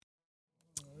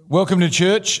Welcome to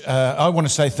church. I want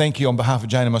to say thank you on behalf of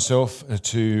Jane and myself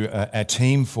to our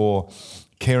team for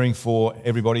caring for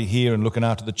everybody here and looking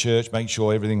after the church, making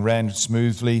sure everything ran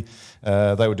smoothly.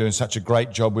 They were doing such a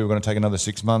great job. We were going to take another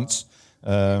 6 months,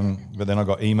 but then I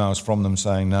got emails from them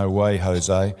saying, no way,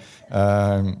 Jose.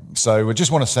 So we just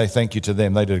want to say thank you to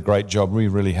them. They did a great job. We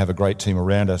really have a great team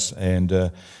around us, and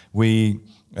we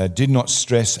did not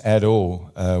stress at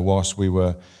all whilst we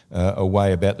were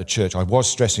away about the church. I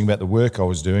was stressing about the work I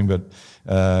was doing, but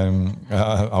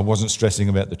I wasn't stressing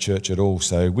about the church at all.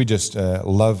 So we just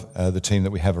love the team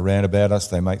that we have around about us.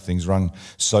 They make things run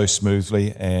so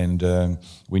smoothly, and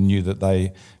we knew that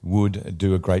they would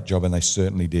do a great job, and they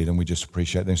certainly did, and we just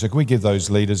appreciate them. So can we give those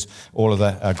leaders all of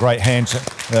a great hand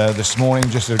this morning?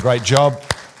 Just did a great job.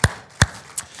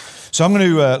 So I'm going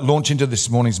to launch into this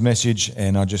morning's message,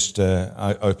 and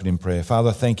I open in prayer.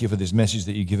 Father, thank you for this message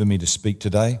that you've given me to speak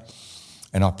today.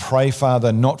 And I pray,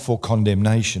 Father, not for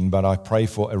condemnation, but I pray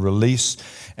for a release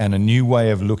and a new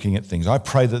way of looking at things. I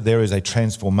pray that there is a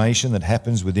transformation that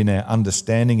happens within our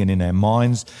understanding and in our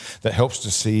minds that helps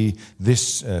to see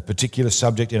this particular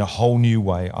subject in a whole new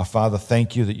way. Father,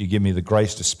 thank you that you give me the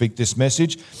grace to speak this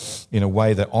message in a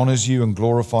way that honours you and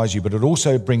glorifies you, but it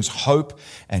also brings hope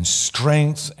and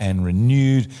strength and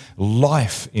renewed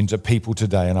life into people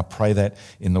today. And I pray that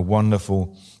in the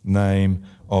wonderful name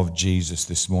of Jesus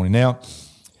this morning. Now,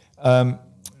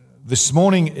 this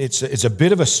morning it's a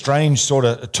bit of a strange sort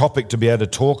of topic to be able to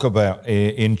talk about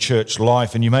in church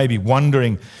life, and you may be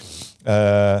wondering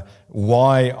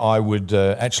why I would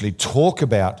actually talk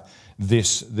about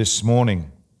this morning.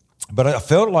 But I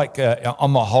felt like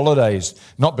on my holidays,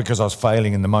 not because I was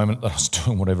failing in the moment that I was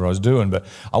doing whatever I was doing, but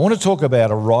I want to talk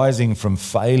about arising from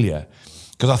failure,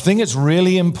 because I think it's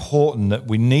really important that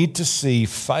we need to see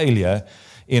failure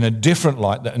in a different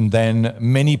light than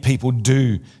many people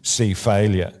do see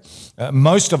failure.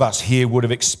 Most of us here would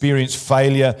have experienced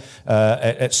failure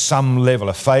at some level,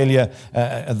 a failure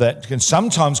that can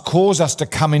sometimes cause us to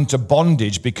come into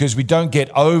bondage because we don't get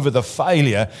over the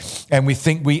failure and we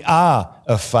think we are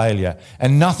a failure.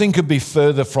 And nothing could be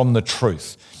further from the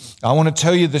truth. I want to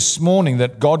tell you this morning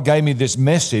that God gave me this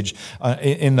message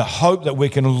in the hope that we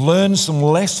can learn some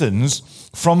lessons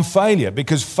from failure,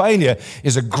 because failure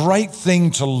is a great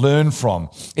thing to learn from.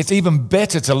 It's even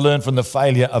better to learn from the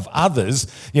failure of others,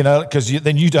 because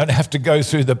then you don't have to go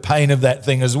through the pain of that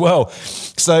thing as well.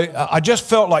 So I just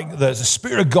felt like the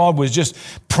Spirit of God was just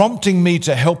prompting me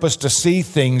to help us to see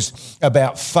things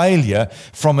about failure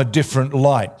from a different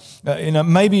light.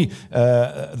 Maybe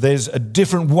there's a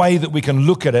different way that we can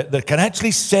look at it that can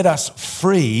actually set us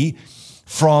free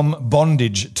from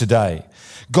bondage today.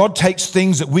 God takes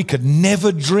things that we could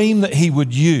never dream that he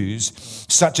would use,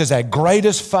 such as our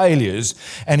greatest failures,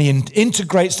 and he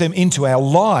integrates them into our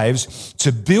lives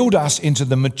to build us into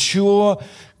the mature,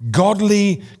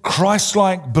 godly,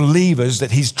 Christ-like believers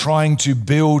that he's trying to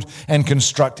build and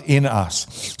construct in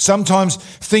us. Sometimes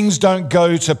things don't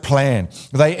go to plan.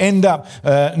 They end up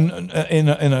in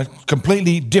a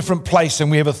completely different place than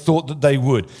we ever thought that they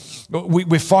would.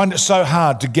 We find it so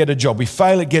hard to get a job. We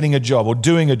fail at getting a job or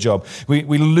doing a job. We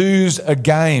lose a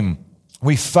game.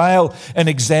 We fail an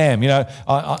exam.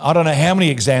 I don't know how many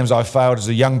exams I failed as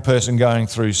a young person going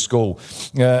through school.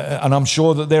 And I'm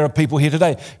sure that there are people here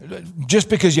today. Just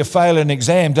because you fail an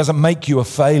exam doesn't make you a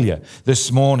failure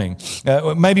this morning.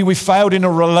 Maybe we failed in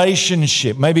a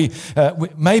relationship. Maybe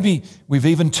we've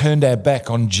even turned our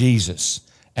back on Jesus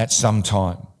at some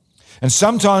time. And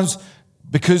sometimes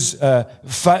because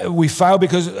we fail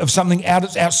because of something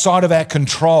outside of our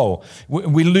control.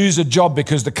 We lose a job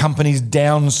because the company's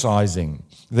downsizing.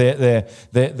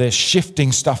 They're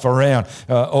shifting stuff around.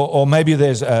 Or maybe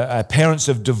there's our parents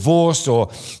have divorced, or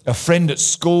a friend at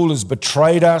school has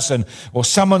betrayed us, or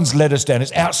someone's let us down.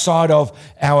 It's outside of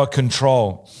our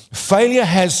control. Failure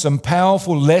has some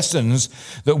powerful lessons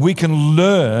that we can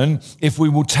learn if we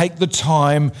will take the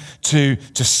time to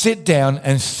sit down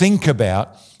and think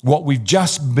about what we've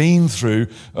just been through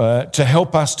to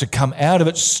help us to come out of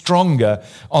it stronger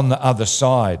on the other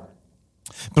side.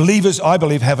 Believers, I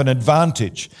believe, have an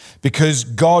advantage because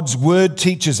God's word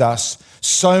teaches us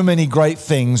so many great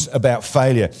things about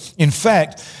failure. In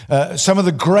fact, some of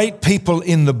the great people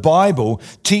in the Bible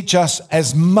teach us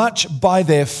as much by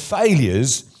their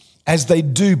failures as they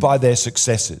do by their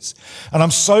successes. And I'm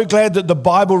so glad that the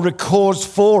Bible records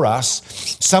for us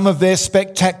some of their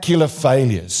spectacular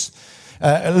failures.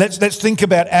 Let's think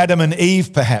about Adam and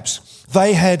Eve, perhaps.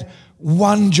 They had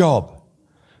one job.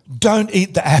 Don't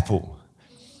eat the apple.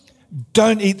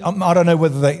 Don't eat, I don't know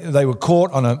whether they were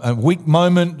caught on a weak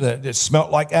moment that it smelt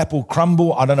like apple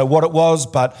crumble. I don't know what it was,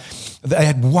 but they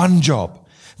had one job.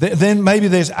 Then maybe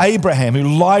there's Abraham,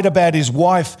 who lied about his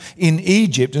wife in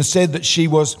Egypt and said that she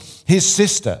was his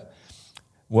sister.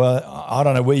 Well, I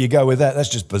don't know where you go with that. That's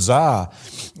just bizarre.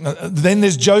 Then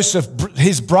there's Joseph,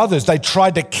 his brothers. They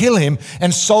tried to kill him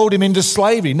and sold him into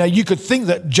slavery. Now, you could think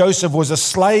that Joseph was a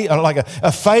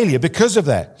failure because of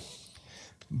that.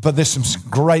 But there's some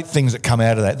great things that come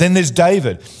out of that. Then there's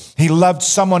David. He loved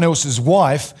someone else's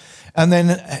wife, and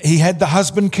then he had the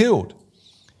husband killed.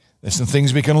 There's some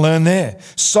things we can learn there.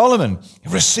 Solomon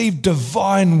received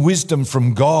divine wisdom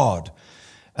from God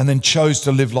and then chose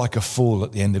to live like a fool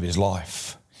at the end of his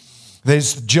life.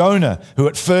 There's Jonah, who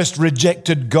at first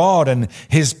rejected God and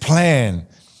his plan.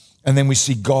 And then we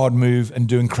see God move and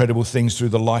do incredible things through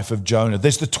the life of Jonah.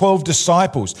 There's the 12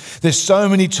 disciples. There's so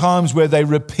many times where they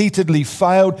repeatedly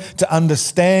failed to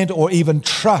understand or even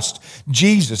trust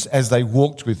Jesus as they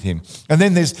walked with him. And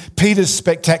then there's Peter's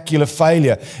spectacular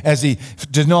failure as he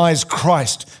denies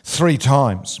Christ 3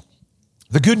 times.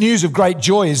 The good news of great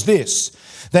joy is this,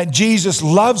 that Jesus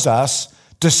loves us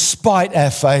despite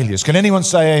our failures. Can anyone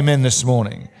say amen this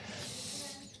morning?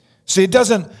 See, it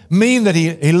doesn't mean that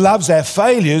he loves our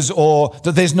failures or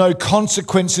that there's no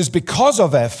consequences because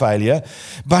of our failure,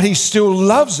 but he still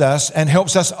loves us and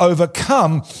helps us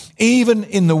overcome even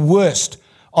in the worst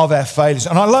of our failures.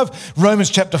 And I love Romans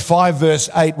chapter 5, verse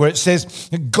 8, where it says,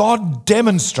 God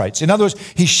demonstrates. In other words,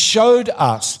 he showed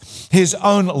us his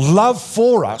own love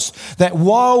for us, that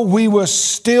while we were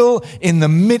still in the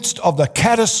midst of the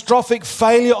catastrophic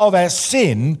failure of our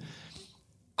sin,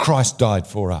 Christ died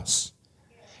for us.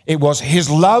 It was his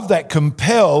love that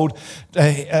compelled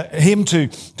him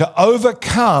to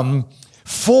overcome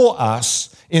for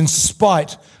us in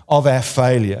spite of our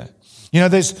failure. You know,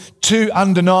 there's 2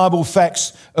 undeniable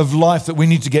facts of life that we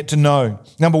need to get to know.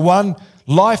 Number 1,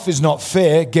 life is not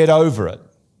fair. Get over it.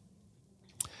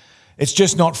 It's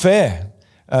just not fair.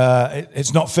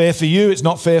 It's not fair for you. It's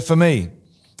not fair for me.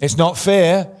 It's not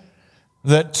fair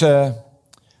that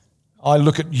I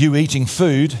look at you eating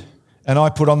food and I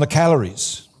put on the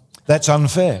calories. That's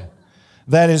unfair.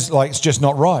 That is it's just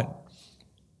not right.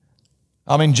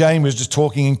 I mean, Jane was just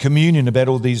talking in communion about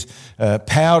all these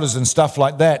powders and stuff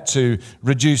like that to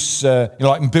reduce,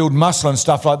 and build muscle and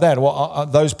stuff like that. Well,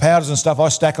 those powders and stuff I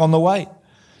stack on the weight.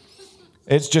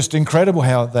 It's just incredible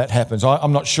how that happens.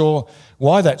 I'm not sure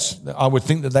why I would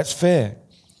think that that's fair.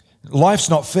 Life's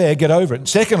not fair. Get over it.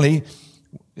 Secondly,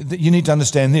 you need to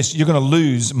understand this. You're going to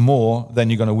lose more than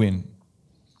you're going to win.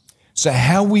 So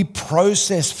how we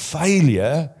process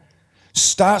failure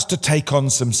starts to take on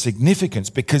some significance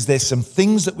because there's some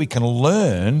things that we can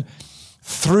learn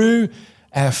through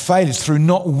our failures, through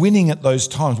not winning at those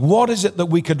times. What is it that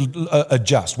we could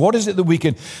adjust? What is it that we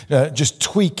could just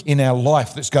tweak in our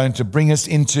life that's going to bring us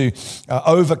into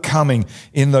overcoming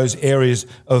in those areas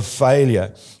of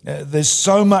failure? There's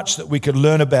so much that we could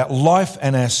learn about life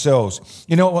and ourselves.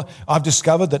 You know, I've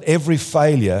discovered that every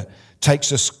failure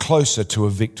takes us closer to a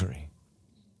victory.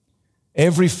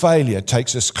 Every failure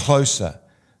takes us closer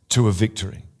to a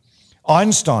victory.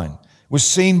 Einstein was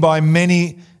seen by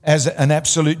many as an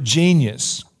absolute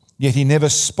genius, yet he never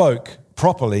spoke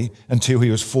properly until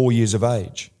he was 4 years of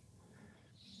age.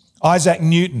 Isaac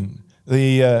Newton,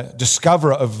 the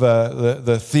discoverer of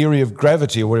the theory of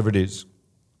gravity or whatever it is,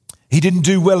 he didn't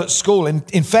do well at school. And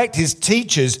in fact, his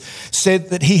teachers said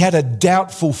that he had a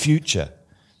doubtful future.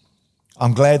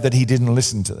 I'm glad that he didn't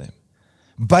listen to them.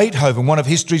 Beethoven, one of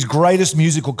history's greatest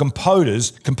musical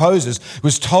composers,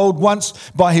 was told once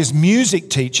by his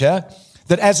music teacher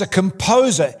that as a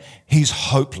composer, he's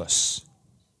hopeless.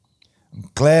 I'm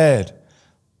glad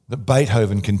that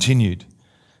Beethoven continued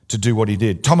to do what he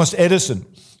did. Thomas Edison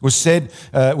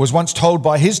was once told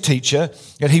by his teacher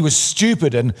that he was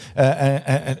stupid and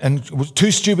was too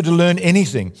stupid to learn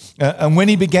anything. And when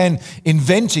he began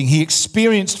inventing, he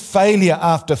experienced failure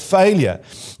after failure,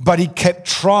 but he kept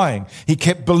trying. He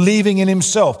kept believing in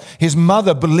himself. His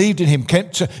mother believed in him,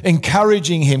 kept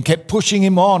encouraging him, kept pushing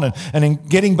him on and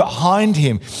getting behind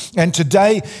him. And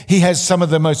today he has some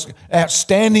of the most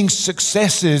outstanding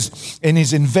successes in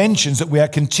his inventions that we are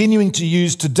continuing to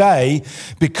use today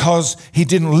because he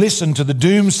didn't listen to the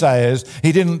doomsayers.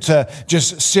 He didn't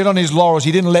just sit on his laurels.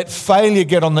 He didn't let failure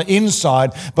get on the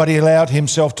inside, but he allowed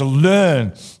himself to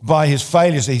learn by his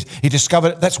failures. He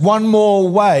discovered that's one more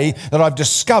way that I've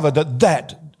discovered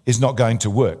that is not going to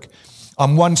work.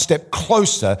 I'm one step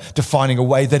closer to finding a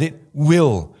way that it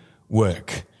will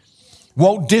work.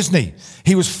 Walt Disney,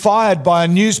 he was fired by a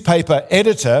newspaper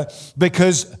editor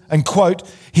because, and quote,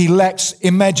 he lacks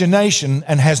imagination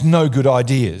and has no good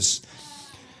ideas.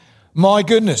 My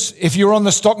goodness, if you're on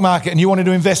the stock market and you wanted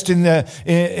to invest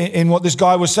in what this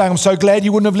guy was saying, I'm so glad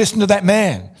you wouldn't have listened to that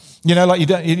man. You know, like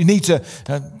you need to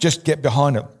just get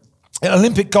behind it.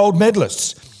 Olympic gold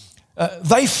medalists,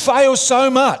 they fail so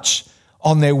much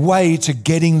on their way to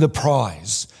getting the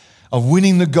prize of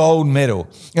winning the gold medal.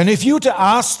 And if you were to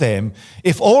ask them,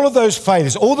 if all of those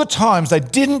failures, all the times they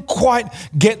didn't quite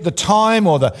get the time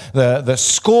or the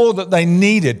score that they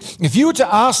needed, if you were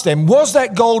to ask them, was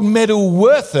that gold medal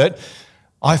worth it?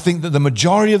 I think that the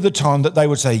majority of the time that they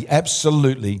would say,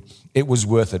 absolutely, it was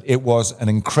worth it. It was an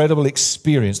incredible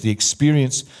experience, the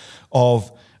experience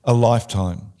of a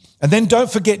lifetime. And then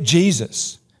don't forget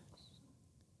Jesus.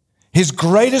 His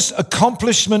greatest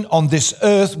accomplishment on this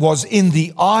earth was, in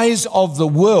the eyes of the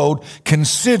world,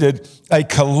 considered a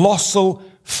colossal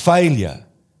failure: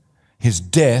 his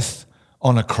death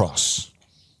on a cross.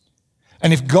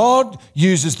 And if God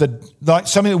uses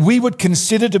something that we would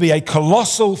consider to be a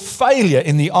colossal failure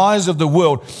in the eyes of the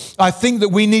world, I think that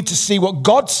we need to see what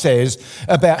God says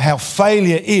about how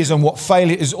failure is and what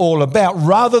failure is all about,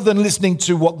 rather than listening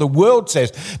to what the world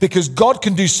says, because God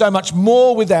can do so much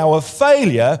more with our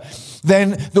failure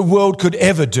than the world could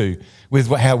ever do with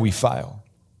how we fail.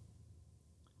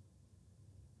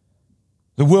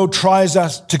 The world tries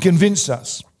to convince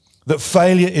us that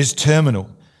failure is terminal.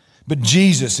 But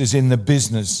Jesus is in the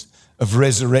business of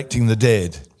resurrecting the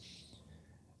dead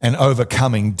and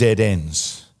overcoming dead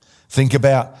ends. Think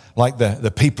about like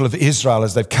the people of Israel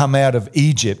as they've come out of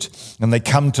Egypt and they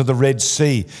come to the Red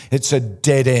Sea. It's a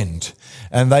dead end.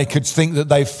 And they could think that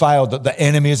they've failed, that the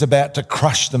enemy is about to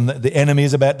crush them, that the enemy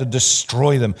is about to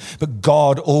destroy them. But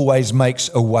God always makes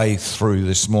a way through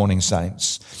this morning,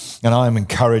 saints. And I am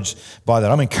encouraged by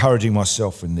that. I'm encouraging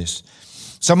myself in this.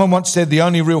 Someone once said the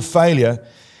only real failure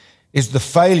is the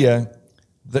failure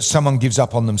that someone gives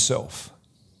up on themselves.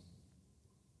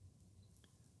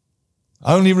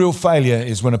 Only real failure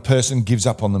is when a person gives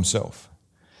up on themselves.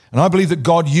 And I believe that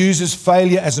God uses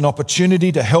failure as an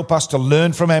opportunity to help us to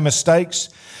learn from our mistakes,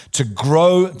 to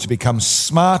grow, to become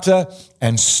smarter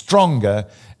and stronger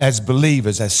as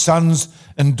believers, as sons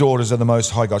and daughters of the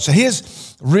Most High God. So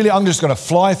I'm just going to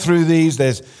fly through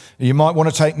these. You might want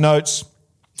to take notes.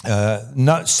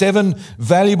 7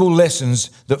 valuable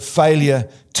lessons that failure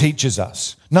teaches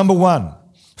us. Number 1,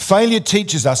 failure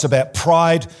teaches us about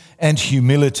pride and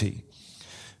humility.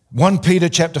 1 Peter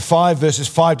chapter 5, verses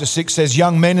 5 to 6 says,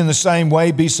 "Young men, in the same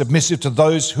way, be submissive to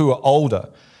those who are older."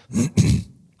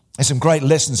 There's some great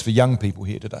lessons for young people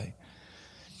here today.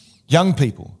 Young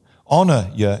people, honor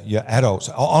your adults,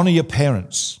 honor your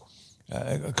parents.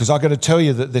 Because I've got to tell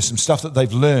you that there's some stuff that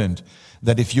they've learned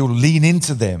that if you'll lean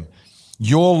into them,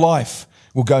 your life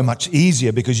will go much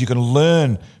easier, because you can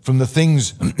learn from the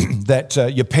things that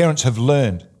your parents have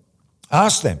learned.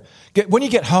 Ask them. When you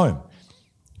get home,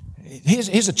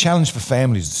 here's a challenge for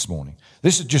families this morning.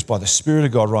 This is just by the Spirit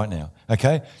of God right now,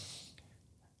 okay?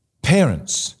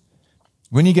 Parents,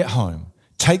 when you get home,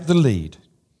 take the lead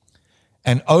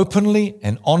and openly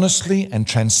and honestly and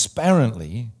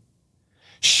transparently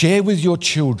share with your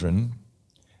children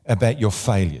about your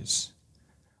failures.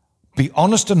 Be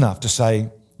honest enough to say,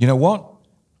 you know what?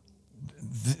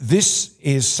 This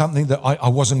is something that I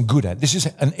wasn't good at. This is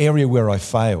an area where I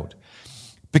failed.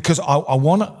 Because I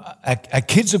want our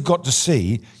kids have got to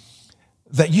see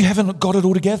that you haven't got it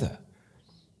all together.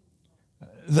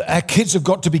 Our kids have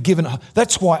got to be given.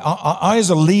 That's why I as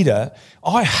a leader,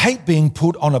 I hate being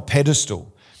put on a pedestal.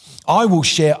 I will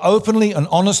share openly and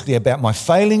honestly about my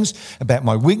failings, about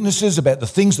my weaknesses, about the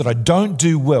things that I don't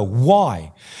do well.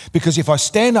 Why? Because if I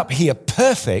stand up here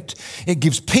perfect, it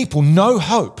gives people no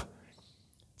hope.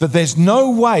 That there's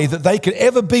no way that they could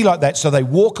ever be like that, so they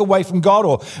walk away from God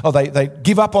or they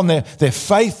give up on their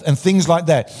faith and things like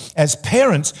that. As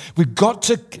parents, we've got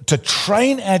to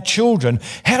train our children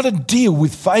how to deal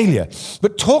with failure.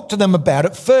 But talk to them about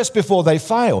it first before they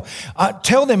fail.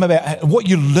 Tell them about what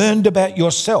you learned about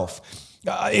yourself.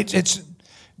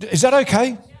 Is that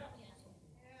okay?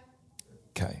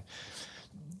 Okay.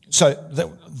 So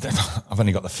I've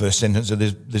only got the first sentence of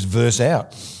this verse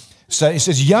out. So it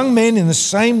says, "Young men, in the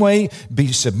same way,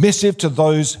 be submissive to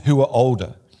those who are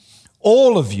older.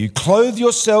 All of you, clothe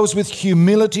yourselves with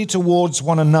humility towards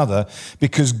one another,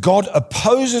 because God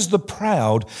opposes the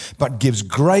proud, but gives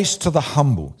grace to the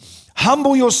humble.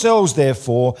 Humble yourselves,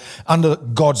 therefore, under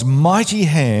God's mighty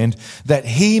hand, that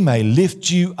he may lift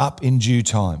you up in due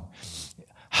time."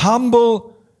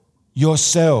 Humble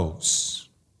yourselves.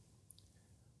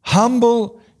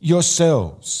 Humble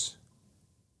yourselves.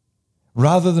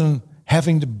 Rather than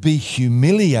having to be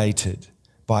humiliated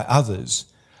by others,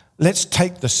 let's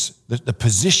take the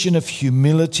position of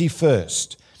humility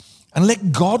first and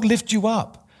let God lift you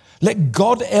up. Let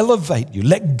God elevate you.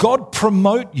 Let God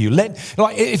promote you.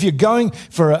 If you're going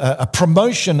for a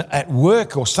promotion at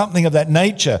work or something of that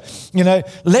nature,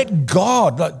 let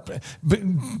God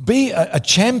be a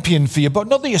champion for your boss.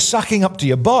 Not that you're sucking up to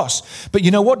your boss, but you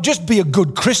know what? Just be a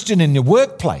good Christian in your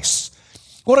workplace.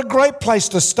 What a great place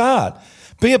to start.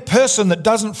 Be a person that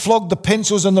doesn't flog the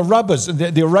pencils and the rubbers and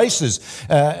the erasers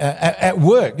at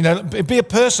work. Be a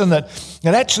person that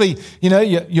actually,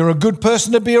 you're a good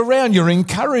person to be around. You're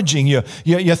encouraging. You're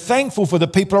thankful for the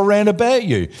people around about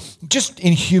you. Just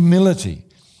in humility,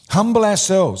 humble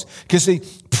ourselves. Because see,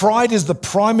 pride is the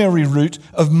primary root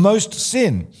of most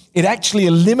sin. It actually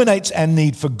eliminates our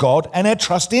need for God and our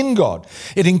trust in God.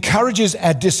 It encourages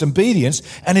our disobedience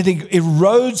and it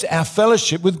erodes our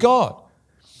fellowship with God.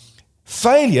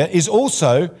 Failure is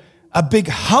also a big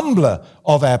humbler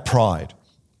of our pride.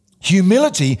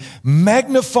 Humility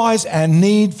magnifies our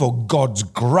need for God's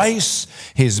grace,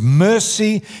 His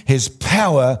mercy, His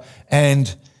power,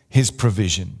 and His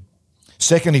provision.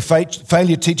 Secondly,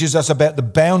 failure teaches us about the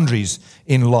boundaries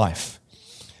in life.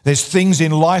 There's things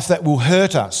in life that will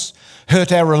hurt us,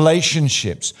 hurt our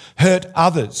relationships, hurt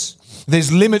others.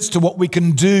 There's limits to what we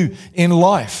can do in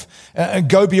life.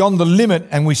 Go beyond the limit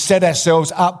and we set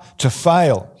ourselves up to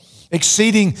fail.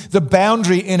 Exceeding the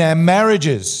boundary in our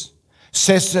marriages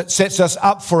sets us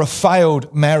up for a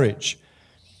failed marriage.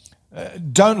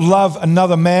 Don't love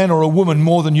another man or a woman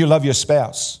more than you love your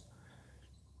spouse.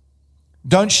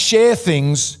 Don't share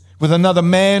things with another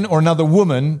man or another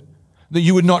woman that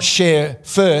you would not share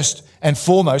first and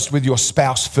foremost with your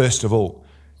spouse first of all.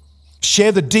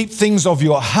 Share the deep things of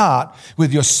your heart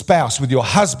with your spouse, with your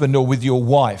husband or with your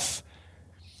wife.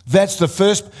 That's the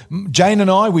first. Jane and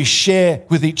I, we share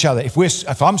with each other.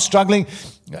 If I'm struggling,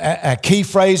 our key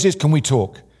phrase is, can we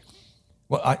talk?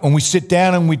 When we sit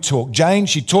down and we talk. Jane,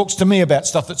 she talks to me about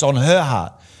stuff that's on her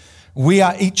heart. We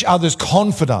are each other's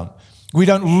confidant. We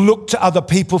don't look to other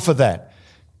people for that.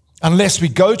 Unless we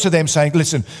go to them saying,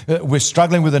 listen, we're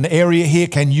struggling with an area here.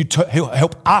 Can you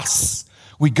help us?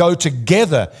 We go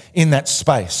together in that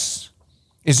space.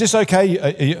 Is this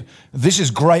okay? This is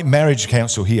great marriage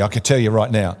counsel here, I can tell you right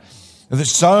now. That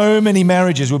so many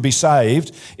marriages would be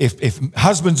saved if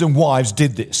husbands and wives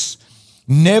did this.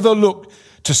 Never look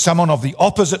to someone of the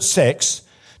opposite sex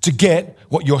to get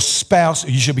what you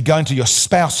should be going to your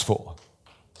spouse for.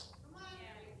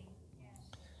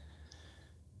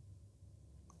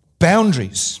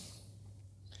 Boundaries.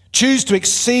 Choose to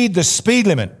exceed the speed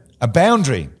limit, a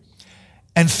boundary,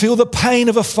 and feel the pain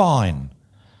of a fine.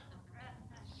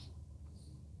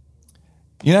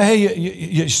 You know how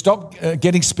you stop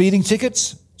getting speeding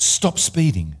tickets? Stop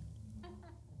speeding.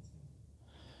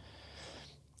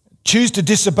 Choose to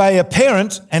disobey a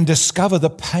parent and discover the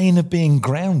pain of being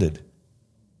grounded.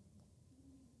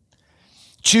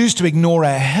 Choose to ignore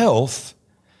our health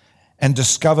and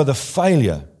discover the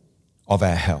failure of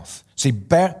our health. See,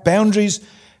 boundaries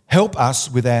help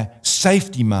us with our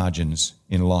safety margins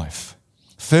in life.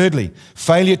 Thirdly,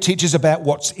 failure teaches about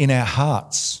what's in our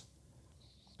hearts.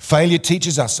 Failure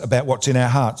teaches us about what's in our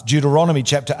hearts. Deuteronomy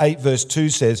chapter 8 verse 2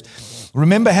 says,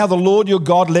 remember how the Lord your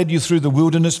God led you through the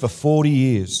wilderness for 40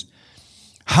 years,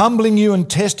 humbling you and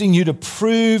testing you to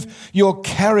prove your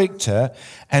character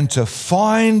and to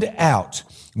find out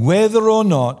whether or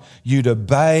not you'd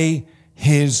obey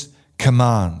His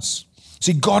commands.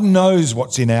 See, God knows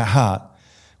what's in our heart.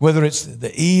 Whether it's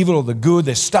the evil or the good,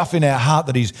 there's stuff in our heart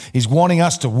that He's wanting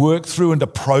us to work through and to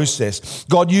process.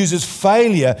 God uses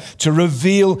failure to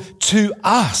reveal to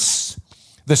us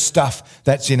the stuff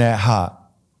that's in our heart.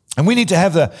 And we need to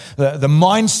have the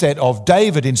mindset of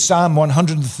David in Psalm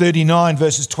 139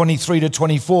 verses 23 to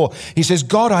 24. He says,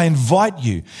 God, I invite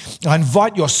you. I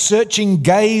invite your searching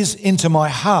gaze into my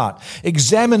heart.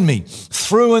 Examine me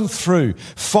through and through.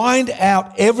 Find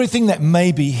out everything that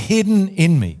may be hidden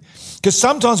in me. Because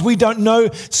sometimes we don't know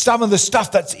some of the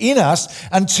stuff that's in us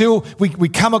until we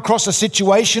come across a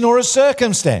situation or a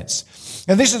circumstance.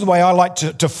 And this is the way I like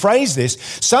to phrase this.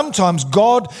 Sometimes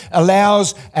God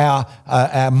allows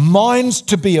our minds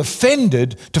to be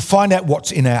offended to find out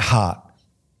what's in our heart.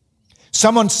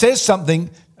 Someone says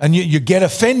something and you get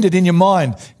offended in your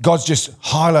mind. God's just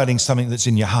highlighting something that's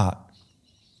in your heart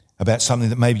about something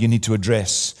that maybe you need to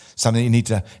address, something you need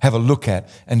to have a look at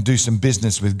and do some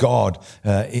business with God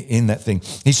in that thing.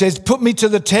 He says, put me to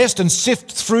the test and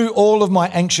sift through all of my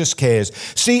anxious cares.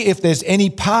 See if there's any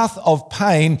path of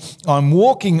pain I'm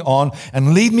walking on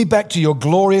and lead me back to your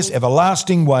glorious,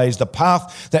 everlasting ways, the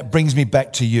path that brings me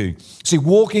back to you. See,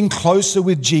 walking closer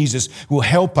with Jesus will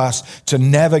help us to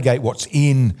navigate what's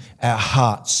in our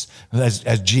hearts,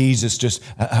 as Jesus just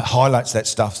highlights that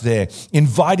stuff there.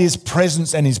 Invite his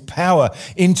presence and his power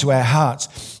into our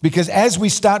hearts. Because as we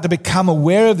start to become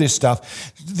aware of this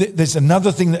stuff, there's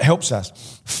another thing that helps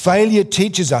us. Failure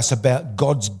teaches us about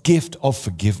God's gift of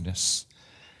forgiveness.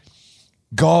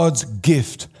 God's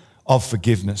gift of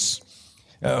forgiveness.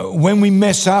 When we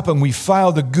mess up and we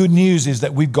fail, the good news is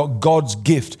that we've got God's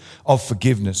gift of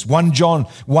forgiveness. 1 John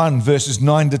 1 verses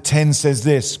 9 to 10 says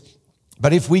this,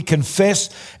 but if we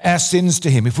confess our sins to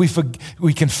him, if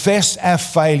we confess our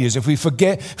failures, if we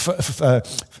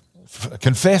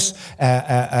confess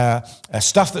our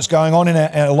stuff that's going on in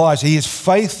our lives, he is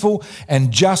faithful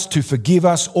and just to forgive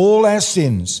us all our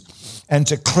sins and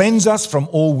to cleanse us from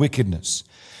all wickedness.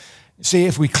 See,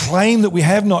 if we claim that we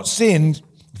have not sinned,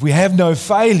 if we have no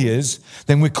failures,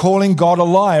 then we're calling God a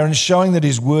liar and showing that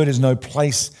his word has no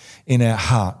place in our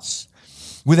hearts.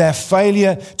 With our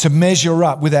failure to measure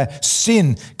up, with our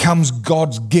sin comes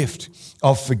God's gift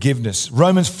of forgiveness.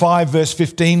 Romans 5 verse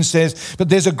 15 says, but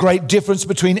there's a great difference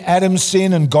between Adam's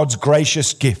sin and God's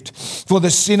gracious gift. For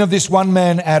the sin of this one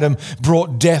man, Adam,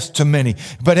 brought death to many.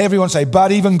 But everyone say,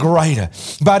 but even greater,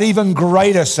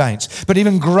 saints. But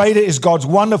even greater is God's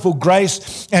wonderful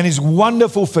grace and his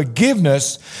wonderful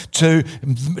forgiveness to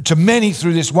many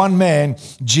through this one man,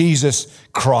 Jesus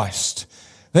Christ.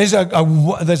 There's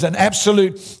an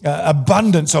absolute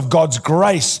abundance of God's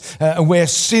grace. Where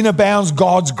sin abounds,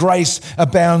 God's grace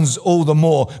abounds all the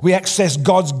more. We access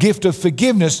God's gift of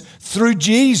forgiveness through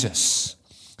Jesus.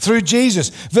 Through Jesus.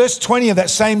 Verse 20 of that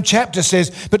same chapter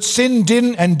says, but sin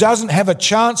didn't and doesn't have a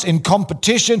chance in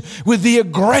competition with the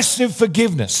aggressive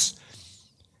forgiveness.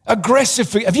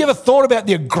 Have you ever thought about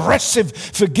the aggressive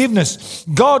forgiveness?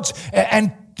 God's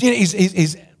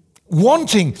is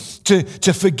wanting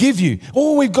to forgive you.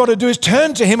 All we've got to do is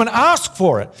turn to him and ask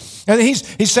for it. And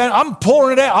he's saying, I'm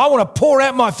pouring it out. I want to pour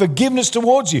out my forgiveness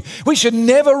towards you. We should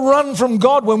never run from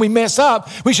God when we mess up.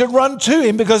 We should run to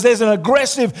him because there's an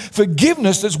aggressive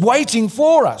forgiveness that's waiting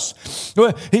for us.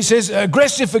 He says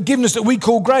aggressive forgiveness that we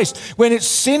call grace. When it's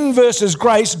sin versus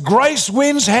grace, grace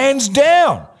wins hands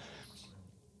down.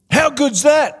 How good's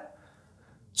that?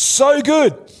 So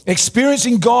good.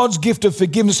 Experiencing God's gift of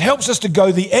forgiveness helps us to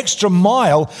go the extra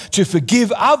mile to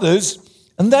forgive others,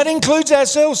 and that includes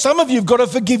ourselves. Some of you have got to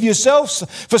forgive yourselves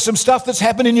for some stuff that's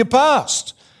happened in your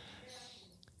past.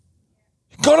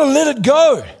 You've got to let it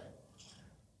go.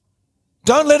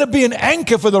 Don't let it be an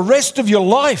anchor for the rest of your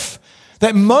life.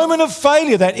 That moment of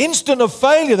failure, that instant of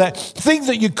failure, that thing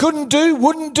that you couldn't do,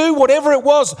 wouldn't do, whatever it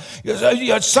was.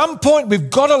 At some point,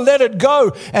 we've got to let it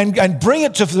go and bring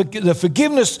it to the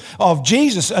forgiveness of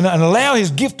Jesus and allow his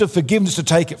gift of forgiveness to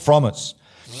take it from us.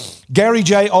 Gary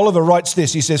J. Oliver writes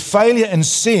this. He says, failure and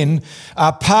sin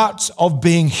are parts of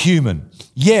being human.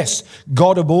 Yes,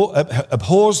 God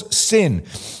abhors sin,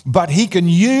 but he can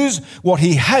use what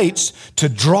he hates to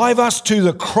drive us to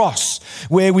the cross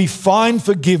where we find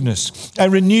forgiveness, a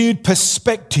renewed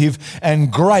perspective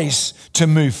and grace to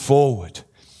move forward.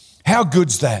 How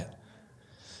good's that?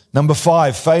 Number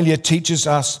 5, failure teaches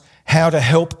us how to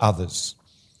help others.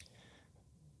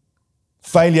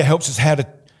 Failure helps us how to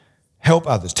help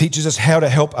others, teaches us how to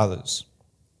help others.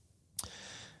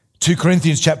 2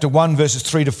 Corinthians chapter 1 verses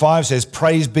 3 to 5 says,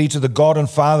 praise be to the God and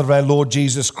Father of our Lord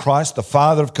Jesus Christ, the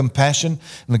Father of compassion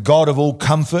and the God of all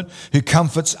comfort, who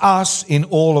comforts us in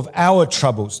all of our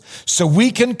troubles, so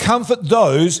we can comfort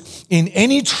those in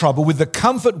any trouble with the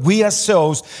comfort we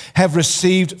ourselves have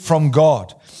received from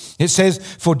God. It says,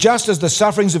 for just as the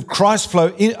sufferings of Christ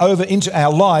flow over into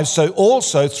our lives, so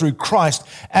also through Christ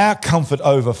our comfort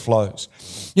overflows.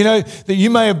 You know, that you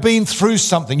may have been through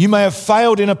something. You may have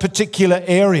failed in a particular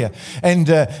area. And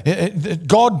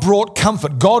God brought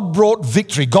comfort. God brought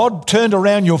victory. God turned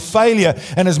around your failure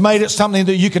and has made it something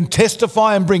that you can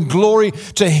testify and bring glory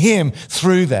to him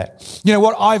through that. You know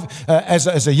what?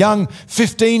 As a young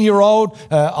 15-year-old,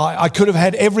 I could have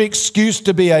had every excuse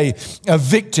to be a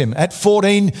victim. At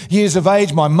 14 years of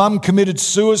age, my mum committed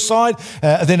suicide.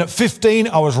 Then at 15,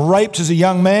 I was raped as a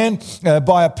young man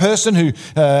by a person who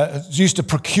used to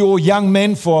procure young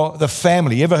men for the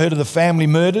family. You ever heard of the family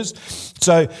murders?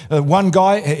 So one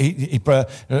guy, he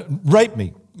raped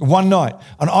me one night,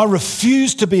 and I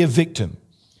refused to be a victim.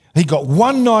 He got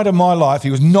one night of my life.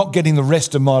 He was not getting the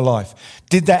rest of my life.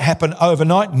 Did that happen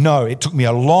overnight? No. It took me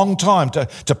a long time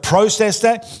to process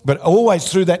that. But always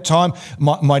through that time,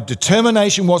 my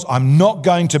determination was I'm not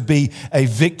going to be a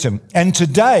victim. And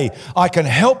today, I can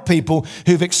help people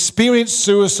who've experienced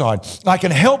suicide. I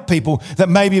can help people that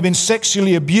maybe have been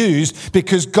sexually abused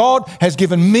because God has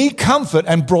given me comfort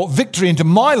and brought victory into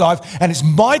my life, and it's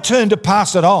my turn to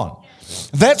pass it on.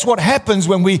 That's what happens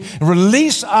when we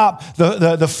release up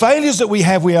the failures that we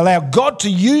have. We allow God to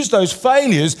use those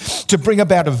failures to bring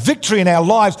about a victory in our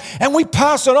lives, and we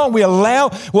pass it on. We allow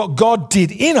what God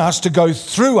did in us to go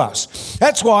through us.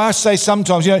 That's why I say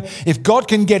sometimes, if God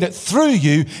can get it through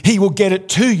you, He will get it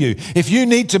to you. If you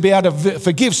need to be able to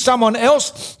forgive someone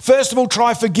else, first of all,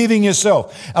 try forgiving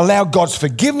yourself. Allow God's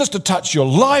forgiveness to touch your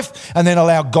life, and then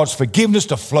allow God's forgiveness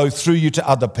to flow through you to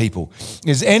other people.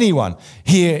 Is anyone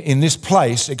here in this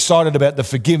place excited about the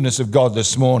forgiveness of God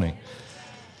this morning?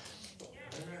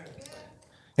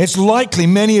 It's likely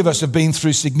many of us have been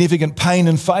through significant pain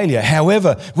and failure.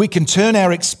 However, we can turn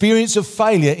our experience of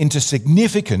failure into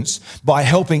significance by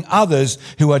helping others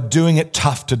who are doing it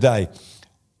tough today.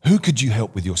 Who could you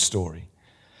help with your story?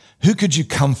 Who could you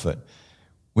comfort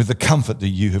with the comfort that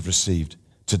you have received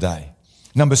today?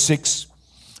 Number 6,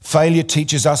 failure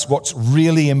teaches us what's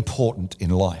really important in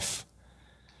life.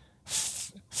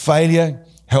 Failure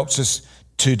helps us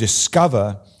to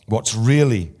discover what's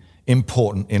really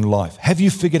important in life. Have you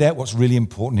figured out what's really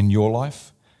important in your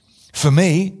life? For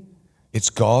me, it's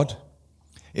God.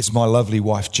 It's my lovely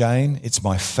wife, Jane. It's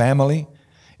my family.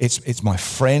 It's my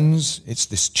friends. It's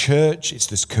this church. It's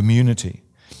this community.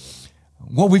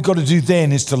 What we've got to do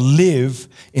then is to live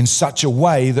in such a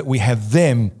way that we have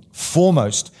them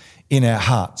foremost in our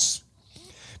hearts.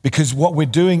 Because what we're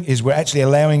doing is we're actually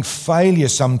allowing failure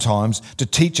sometimes to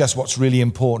teach us what's really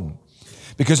important.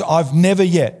 Because I've never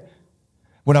yet,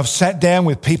 when I've sat down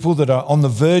with people that are on the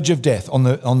verge of death,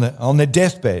 on their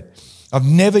deathbed, I've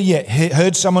never yet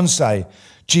heard someone say,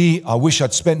 gee, I wish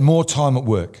I'd spent more time at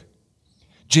work.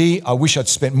 Gee, I wish I'd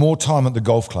spent more time at the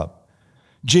golf club.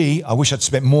 Gee, I wish I'd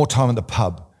spent more time at the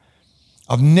pub.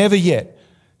 I've never yet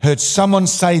heard someone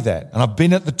say that. And I've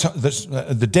been at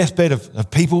the deathbed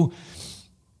of people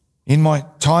in my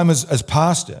time as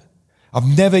pastor.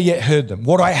 I've never yet heard them.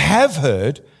 What I have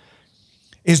heard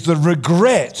is the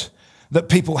regret that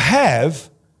people have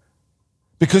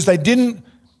because they didn't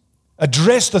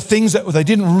address the things that they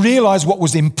didn't realize what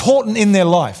was important in their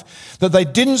life, that they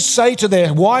didn't say to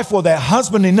their wife or their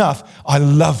husband enough, I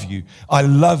love you, I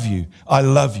love you, I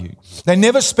love you. They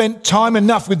never spent time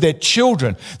enough with their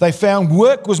children. They found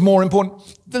work was more important.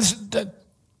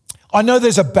 I know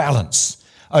there's a balance,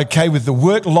 okay, with the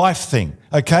work-life thing,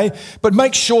 okay? But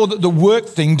make sure that the work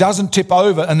thing doesn't tip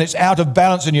over and it's out of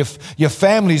balance and your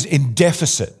family's in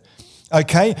deficit,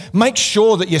 okay? Make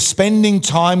sure that you're spending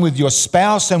time with your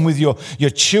spouse and with your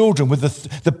children, with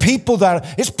the people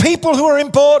it's people who are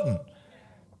important.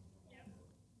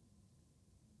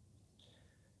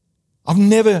 I've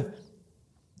never...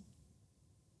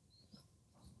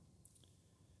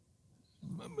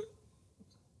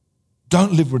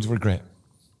 Don't live with regret.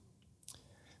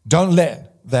 Don't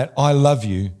let that I love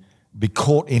you be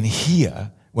caught in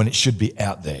here when it should be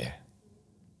out there.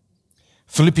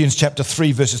 Philippians chapter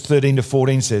 3 verses 13 to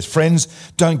 14 says, friends,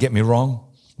 don't get me wrong.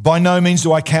 By no means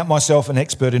do I count myself an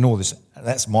expert in all this.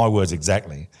 That's my words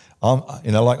exactly.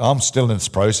 I'm still in this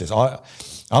process.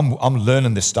 I'm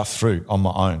learning this stuff through on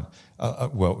my own.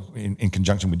 In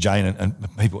conjunction with Jane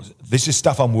and people. This is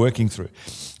stuff I'm working through.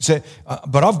 So,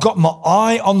 but I've got my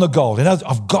eye on the goal.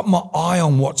 I've got my eye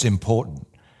on what's important.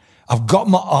 I've got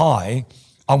my eye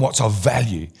on what's of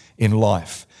value in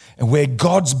life and where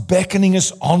God's beckoning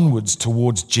us onwards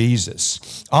towards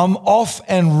Jesus. I'm off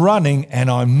and running and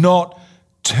I'm not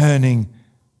turning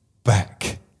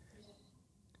back.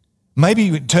 Maybe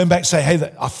you turn back and say,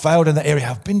 hey, I failed in that area.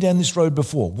 I've been down this road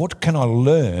before. What can I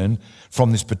learn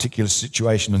from this particular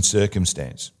situation and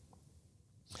circumstance?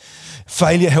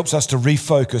 Failure helps us to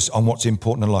refocus on what's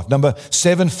important in life. Number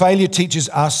 7, failure teaches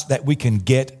us that we can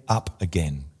get up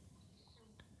again.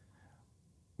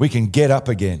 We can get up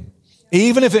again.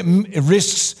 Even if it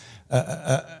risks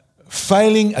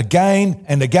failing again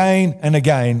and again and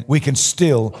again, we can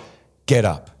still get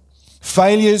up.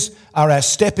 Failures are our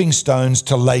stepping stones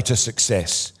to later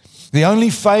success. The only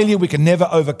failure we can never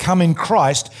overcome in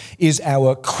Christ is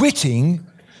our quitting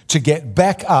to get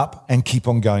back up and keep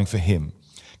on going for Him.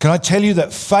 Can I tell you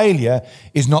that failure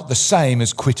is not the same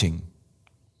as quitting?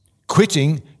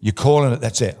 Quitting, you're calling it,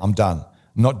 that's it, I'm done.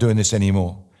 I'm not doing this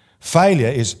anymore. Failure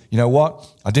is, you know what,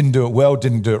 I didn't do it well,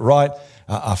 didn't do it right,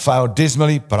 I failed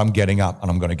dismally, but I'm getting up and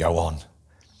I'm going to go on.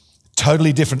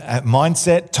 Totally different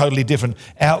mindset, totally different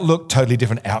outlook, totally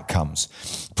different outcomes.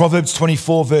 Proverbs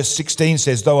 24 verse 16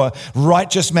 says, though a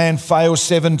righteous man fails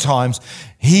 7 times,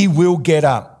 he will get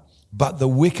up, but the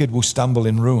wicked will stumble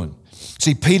in ruin.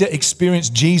 See, Peter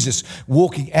experienced Jesus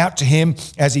walking out to him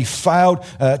as he failed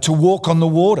to walk on the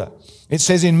water. It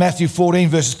says in Matthew 14,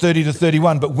 verses 30 to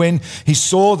 31, but when he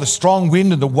saw the strong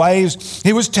wind and the waves,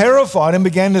 he was terrified and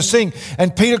began to sink.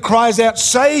 And Peter cries out,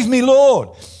 "Save me, Lord."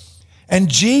 And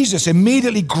Jesus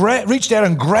immediately reached out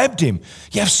and grabbed him.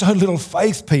 "You have so little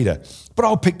faith, Peter, but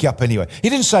I'll pick you up anyway." He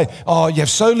didn't say, "Oh, you have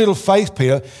so little faith,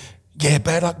 Peter. Yeah,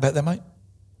 bad luck about that, mate."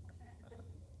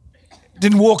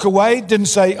 Didn't walk away, didn't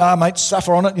say, "Mate,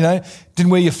 suffer on it, you know."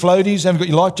 Didn't wear your floaties, haven't got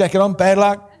your life jacket on, bad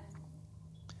luck.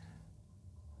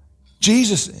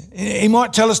 Jesus, he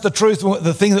might tell us the truth,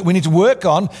 the thing that we need to work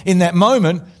on in that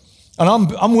moment. And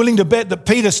I'm willing to bet that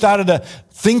Peter started to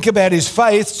think about his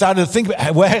faith, started to think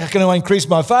about how can I increase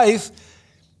my faith.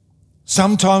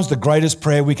 Sometimes the greatest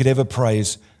prayer we could ever pray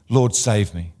is, "Lord,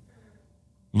 save me.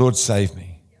 Lord, save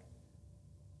me."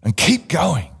 And keep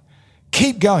going.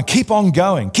 Keep going. Keep on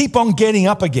going. Keep on getting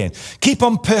up again. Keep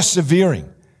on persevering.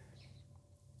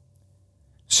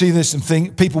 See, there's some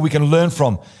people we can learn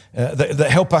from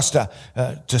that help us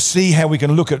to see how we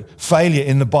can look at failure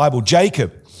in the Bible.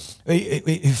 Jacob,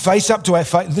 he face up to our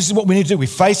failure. This is what we need to do. We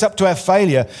face up to our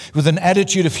failure with an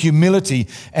attitude of humility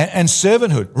and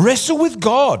servanthood. Wrestle with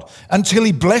God until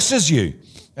he blesses you.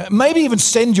 Maybe even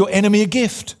send your enemy a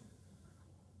gift.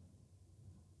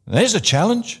 There's a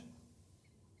challenge.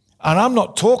 And I'm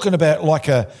not talking about like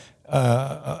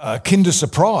a Kinder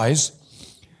Surprise.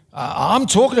 I'm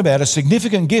talking about a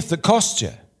significant gift that costs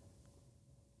you,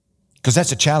 because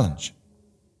that's a challenge.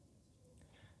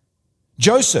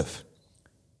 Joseph,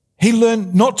 he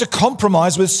learned not to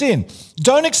compromise with sin.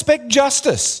 Don't expect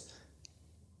justice.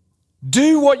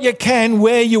 Do what you can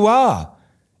where you are,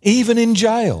 even in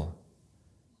jail.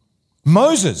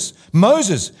 Moses,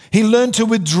 he learned to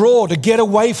withdraw, to get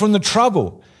away from the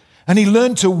trouble. And he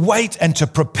learned to wait and to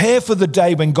prepare for the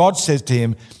day when God says to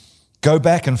him, "Go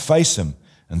back and face him.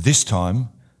 And this time,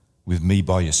 with me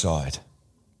by your side."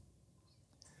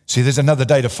 See, there's another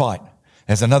day to fight.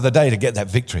 There's another day to get that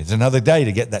victory. There's another day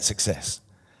to get that success.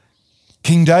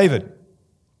 King David,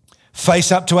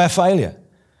 face up to our failure.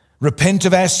 Repent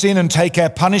of our sin and take our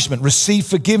punishment. Receive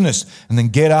forgiveness and then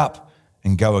get up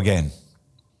and go again.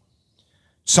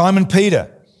 Simon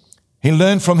Peter, he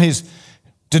learned from his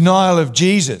denial of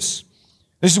Jesus.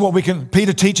 This is what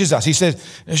Peter teaches us. He says,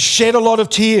 shed a lot of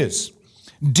tears.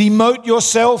 Demote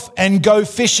yourself and go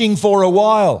fishing for a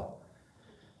while.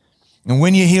 And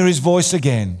when you hear his voice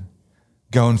again,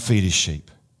 go and feed his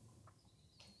sheep.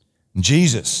 And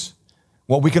Jesus,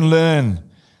 what we can learn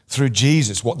through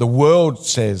Jesus, what the world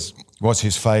says was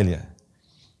his failure.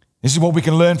 This is what we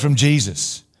can learn from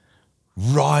Jesus.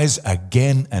 Rise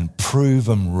again and prove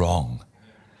them wrong.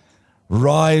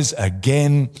 Rise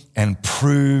again and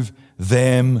prove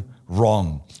them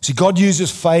wrong. See, God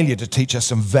uses failure to teach us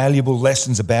some valuable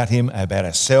lessons about him, about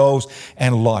ourselves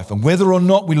and life. And whether or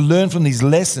not we learn from these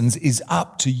lessons is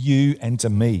up to you and to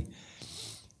me.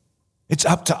 It's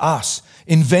up to us.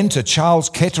 Inventor Charles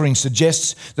Kettering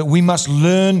suggests that we must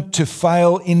learn to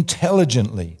fail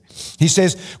intelligently. He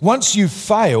says, once you've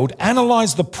failed,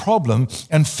 analyze the problem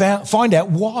and find out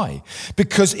why.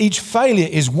 Because each failure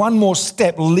is one more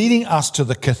step leading us to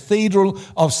the cathedral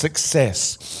of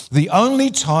success. The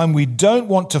only time we don't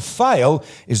want to fail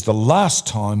is the last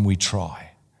time we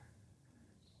try.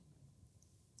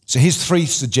 So here's 3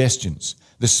 suggestions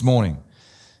this morning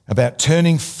about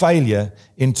turning failure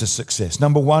into success.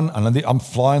 Number 1, and I'm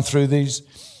flying through these,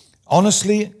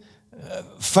 honestly,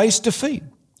 face defeat.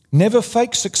 Never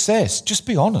fake success. Just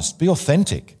be honest, be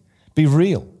authentic, be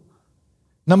real.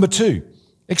 Number 2,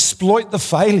 exploit the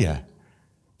failure.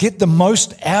 Get the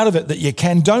most out of it that you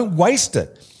can. Don't waste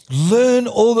it. Learn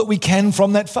all that we can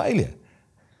from that failure.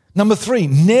 Number 3,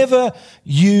 never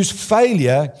use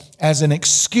failure as an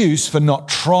excuse for not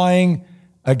trying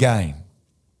again.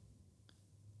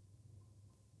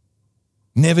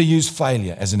 Never use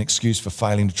failure as an excuse for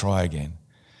failing to try again.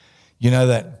 You know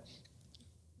that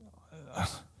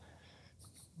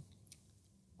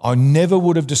I never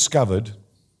would have discovered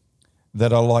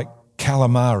that I like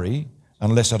calamari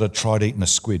unless I'd have tried eating a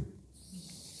squid.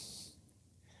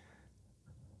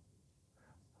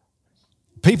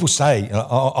 People say,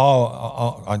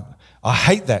 I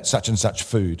hate that such and such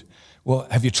food. Well,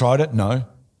 have you tried it? No.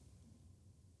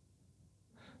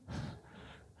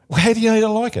 Well, how do you know you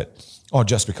don't like it? Oh,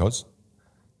 just because.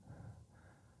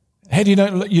 How do you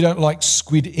know you don't like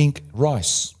squid ink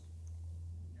rice?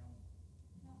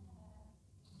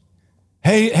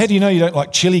 How do you know you don't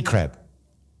like chili crab?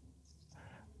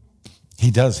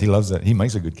 He does. He loves that. He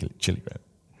makes a good chili crab.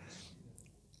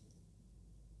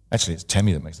 Actually, it's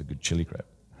Tammy that makes a good chili crab.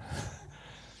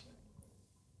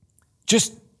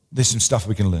 There's some stuff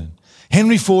we can learn.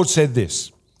 Henry Ford said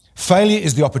this: failure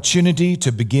is the opportunity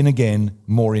to begin again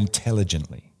more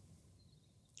intelligently.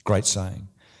 Great saying.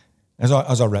 As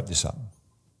I wrap this up,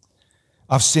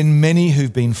 I've seen many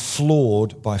who've been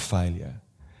floored by failure.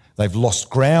 They've lost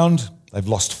ground, they've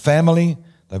lost family,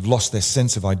 they've lost their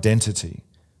sense of identity,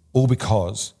 all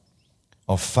because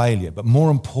of failure. But more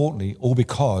importantly, all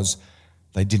because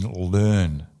they didn't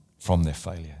learn from their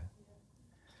failure.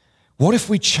 What if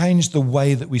we changed the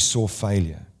way that we saw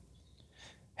failure?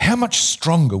 How much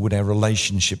stronger would our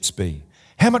relationships be?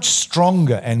 How much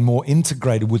stronger and more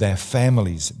integrated would our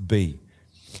families be?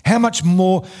 How much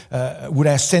more would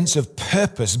our sense of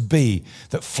purpose be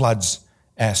that floods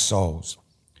our souls?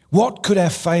 What could our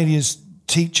failures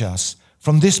teach us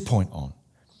from this point on?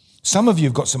 Some of you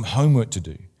have got some homework to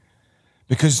do,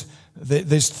 because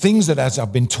there's things that, as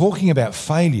I've been talking about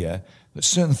failure, that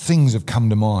certain things have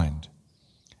come to mind.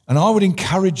 And I would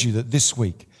encourage you that this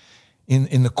week,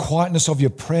 in the quietness of your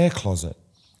prayer closet,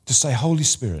 to say, Holy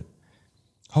Spirit,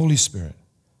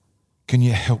 can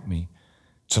you help me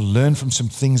to learn from some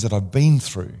things that I've been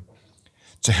through,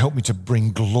 to help me to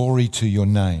bring glory to your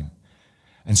name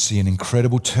and see an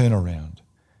incredible turnaround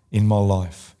in my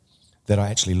life, that I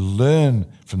actually learn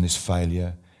from this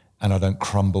failure and I don't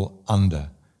crumble under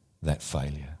that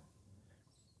failure.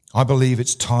 I believe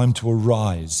it's time to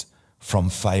arise from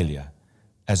failure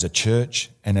as a church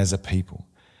and as a people.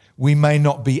 We may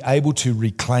not be able to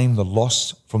reclaim the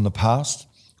loss from the past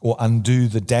or undo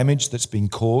the damage that's been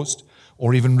caused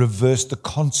or even reverse the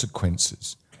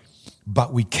consequences,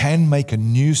 but we can make a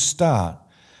new start,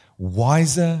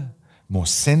 wiser, more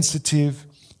sensitive,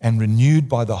 and renewed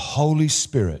by the Holy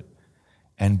Spirit,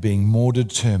 and being more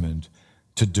determined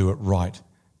to do it right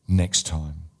next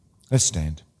time. Let's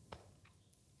stand.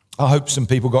 I hope some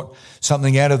people got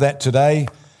something out of that today.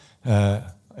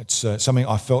 It's something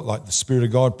I felt like the Spirit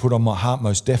of God put on my heart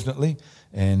most definitely,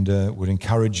 and would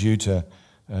encourage you to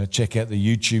check out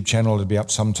the YouTube channel. It'll be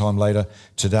up sometime later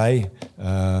today.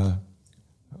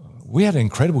 We had an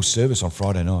incredible service on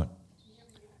Friday night.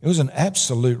 It was an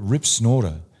absolute rip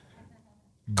snorter,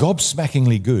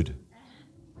 gobsmackingly good.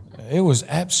 It was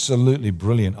absolutely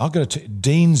brilliant. I've got to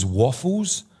Dean's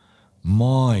waffles.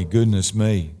 My goodness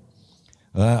me.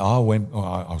 I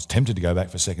was tempted to go back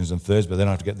for seconds and thirds, but then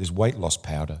I had to get this weight loss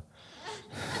powder.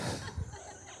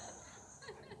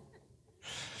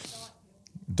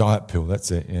 Diet pill, that's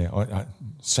it, yeah.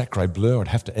 Sacre bleu, I'd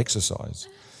have to exercise.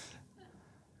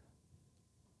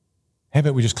 How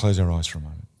about we just close our eyes for a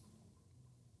moment?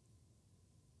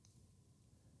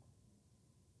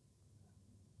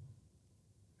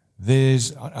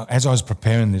 As I was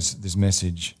preparing this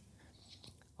message,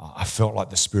 I felt like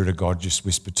the Spirit of God just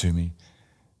whispered to me,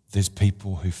 there's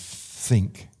people who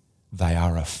think they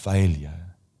are a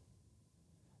failure.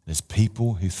 There's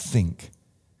people who think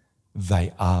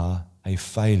they are a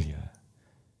failure.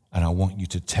 And I want you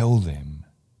to tell them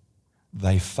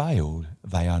they failed,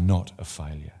 they are not a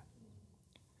failure.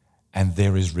 And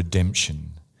there is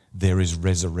redemption, there is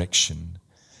resurrection,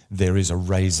 there is a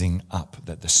raising up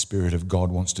that the Spirit of God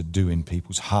wants to do in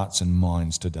people's hearts and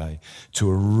minds today,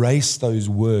 to erase those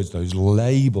words, those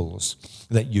labels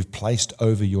that you've placed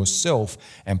over yourself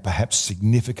and perhaps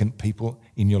significant people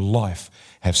in your life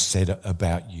have said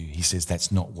about you. He says,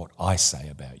 that's not what I say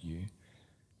about you.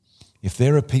 If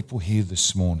there are people here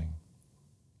this morning,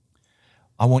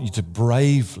 I want you to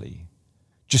bravely,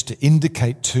 just to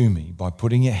indicate to me by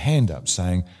putting your hand up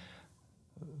saying,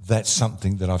 that's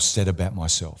something that I've said about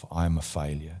myself. I am a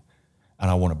failure. And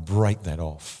I want to break that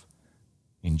off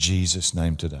in Jesus'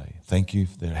 name today. Thank you.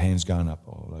 There are hands going up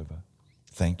all over.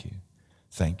 Thank you.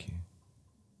 Thank you.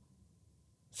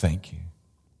 Thank you.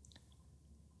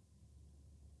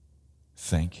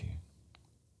 Thank you.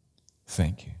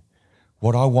 Thank you.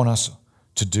 What I want us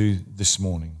to do this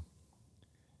morning,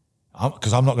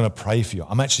 because I'm not going to pray for you,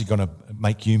 I'm actually going to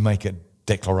make you make a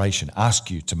declaration, ask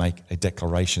you to make a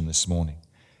declaration this morning.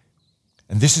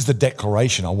 And this is the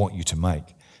declaration I want you to make,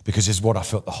 because it's what I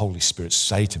felt the Holy Spirit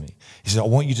say to me. He said, I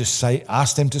want you to say,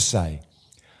 ask them to say,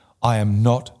 I am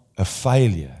not a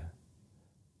failure.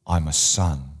 I'm a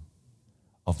son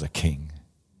of the King.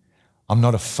 I'm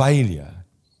not a failure.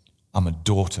 I'm a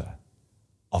daughter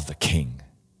of the King.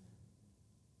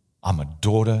 I'm a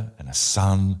daughter and a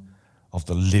son of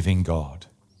the living God.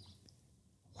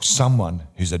 Someone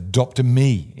who's adopted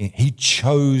me. He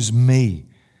chose me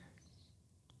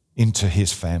into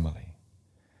his family.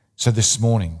 So this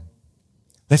morning,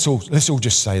 Let's all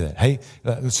just say that, hey,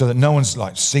 so that no one's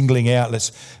like singling out.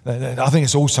 I think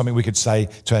it's all something we could say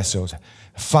to ourselves.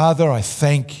 Father, I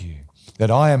thank you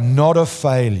that I am not a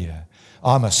failure.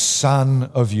 I'm a son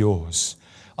of yours.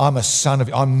 I'm a son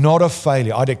of, I'm not a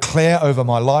failure. I declare over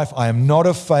my life, I am not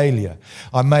a failure.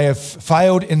 I may have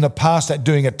failed in the past at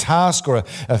doing a task or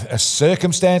a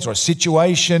circumstance or a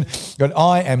situation, but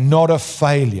I am not a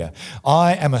failure.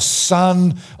 I am a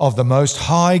son of the Most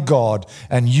High God,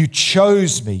 and you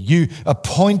chose me. You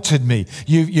appointed me.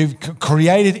 You've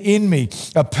created in me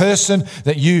a person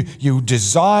that you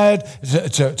desired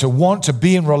to want to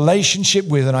be in relationship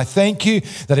with. And I thank you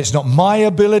that it's not my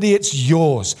ability, it's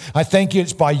yours. I thank you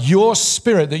it's by your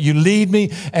Spirit that you lead me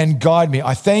and guide me.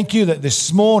 I thank you that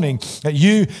this morning that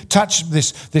you touch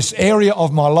this area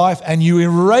of my life and you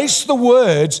erase the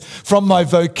words from my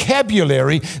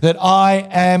vocabulary that I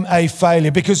am a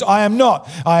failure, because I am not.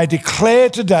 I declare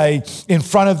today in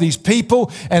front of these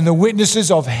people and the witnesses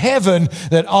of heaven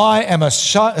that I am a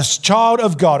child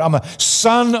of God. I'm a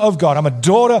son of God. I'm a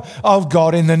daughter of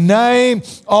God in the name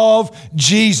of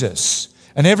Jesus.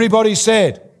 And everybody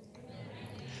said,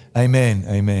 amen,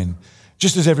 amen.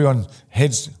 Just as everyone,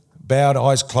 heads bowed,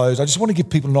 eyes closed, I just want to give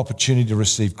people an opportunity to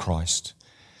receive Christ.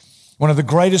 One of the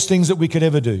greatest things that we could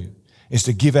ever do is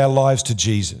to give our lives to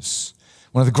Jesus.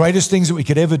 One of the greatest things that we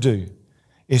could ever do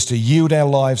is to yield our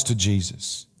lives to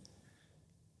Jesus.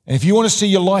 And if you want to see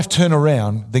your life turn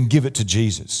around, then give it to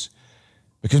Jesus.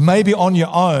 Because maybe on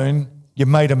your own, you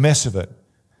made a mess of it.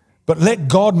 But let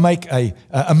God make a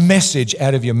message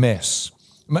out of your mess.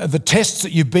 The tests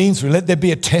that you've been through, let there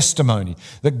be a testimony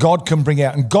that God can bring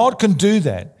out. And God can do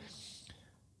that.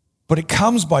 But it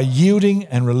comes by yielding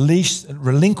and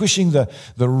relinquishing the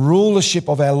rulership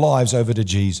of our lives over to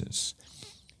Jesus.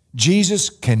 Jesus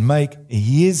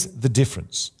he is the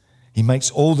difference. He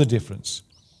makes all the difference.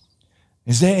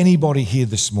 Is there anybody here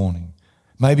this morning?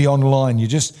 Maybe online, you're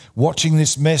just watching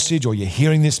this message or you're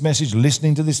hearing this message,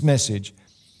 listening to this message,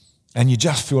 and you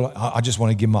just feel like, I just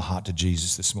want to give my heart to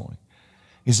Jesus this morning.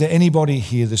 Is there anybody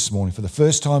here this morning, for the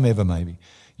first time ever maybe,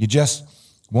 you just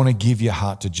want to give your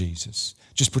heart to Jesus?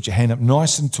 Just put your hand up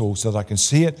nice and tall so that I can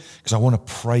see it, because I want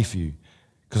to pray for you,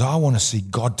 because I want to see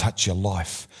God touch your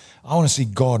life. I want to see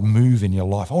God move in your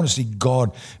life. I want to see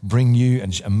God bring you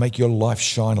and make your life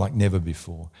shine like never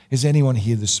before. Is there anyone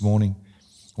here this morning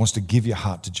who wants to give your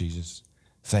heart to Jesus?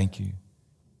 Thank you.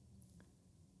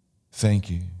 Thank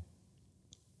you.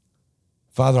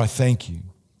 Father, I thank you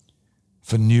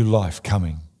for new life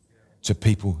coming to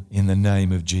people in the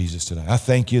name of Jesus today. I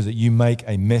thank you that you make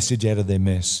a message out of their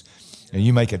mess and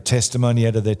you make a testimony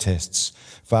out of their tests.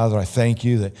 Father, I thank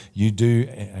you that you do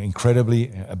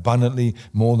incredibly, abundantly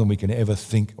more than we can ever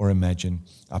think or imagine.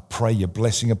 I pray your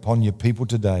blessing upon your people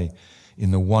today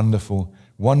in the wonderful,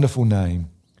 wonderful name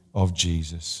of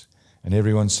Jesus. And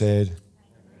everyone said,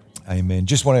 amen.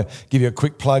 Just want to give you a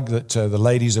quick plug that the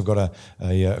ladies have got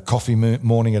a coffee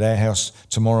morning at our house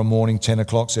tomorrow morning, 10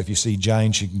 o'clock. So if you see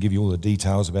Jane, she can give you all the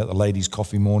details about the ladies'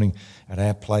 coffee morning at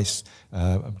our place.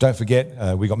 Don't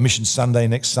forget, we got Mission Sunday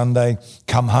next Sunday.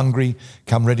 Come hungry,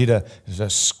 come ready to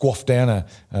squaff down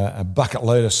a bucket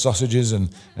load of sausages and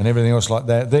everything else like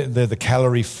that. They're the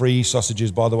calorie-free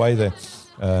sausages, by the way.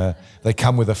 They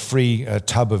come with a free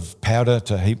tub of powder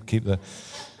to keep the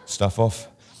stuff off.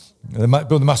 Build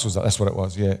the muscles up, that's what it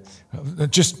was, yeah.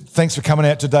 Just thanks for coming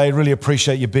out today. Really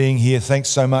appreciate you being here. Thanks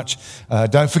so much.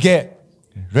 Don't forget,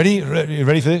 ready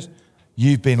for this?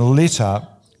 You've been lit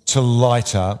up to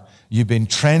light up. You've been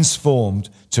transformed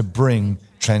to bring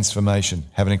transformation.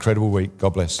 Have an incredible week. God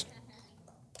bless.